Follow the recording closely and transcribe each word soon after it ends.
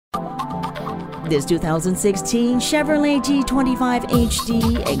This 2016 Chevrolet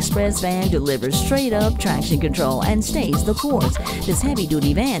G2500HD Express van delivers straight-up traction control and stays the course. This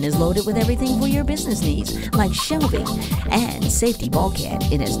heavy-duty van is loaded with everything for your business needs, like shelving and safety bulkhead.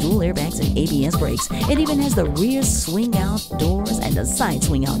 It has dual airbags and ABS brakes. It even has the rear swing-out doors and the side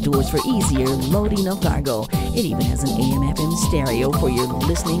swing-out doors for easier loading of cargo. It even has an AM/FM stereo for your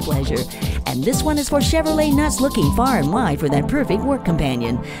listening pleasure. And this one is for Chevrolet nuts looking far and wide for that perfect work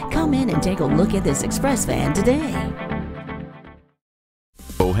companion. Come in and take a look at this Express van today.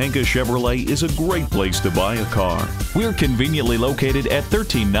 Pohanka Chevrolet is a great place to buy a car. We're conveniently located at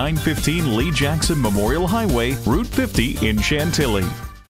 13915 Lee Jackson Memorial Highway, Route 50 in Chantilly.